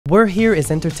We're Here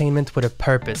is entertainment with a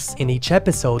purpose. In each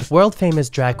episode, world-famous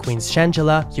drag queens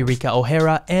Shangela, Eureka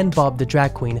O'Hara, and Bob the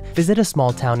Drag Queen visit a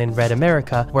small town in Red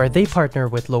America where they partner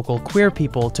with local queer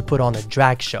people to put on a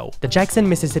drag show. The Jackson,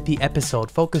 Mississippi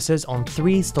episode focuses on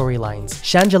 3 storylines.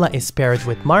 Shangela is paired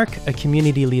with Mark, a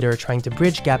community leader trying to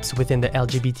bridge gaps within the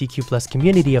LGBTQ+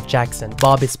 community of Jackson.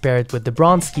 Bob is paired with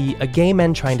Bronski, a gay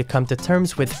man trying to come to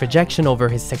terms with rejection over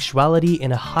his sexuality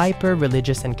in a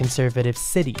hyper-religious and conservative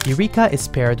city. Eureka is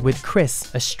paired with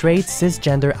Chris, a straight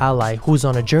cisgender ally who's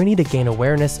on a journey to gain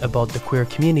awareness about the queer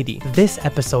community. This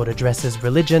episode addresses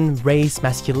religion, race,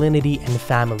 masculinity, and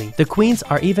family. The queens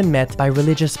are even met by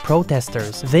religious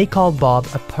protesters. They call Bob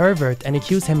a pervert and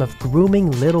accuse him of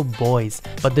grooming little boys,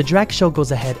 but the drag show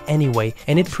goes ahead anyway,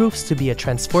 and it proves to be a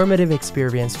transformative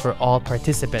experience for all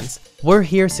participants. We're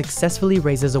Here successfully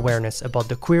raises awareness about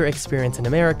the queer experience in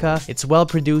America. It's well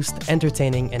produced,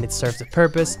 entertaining, and it serves a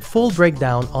purpose. Full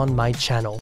breakdown on my channel.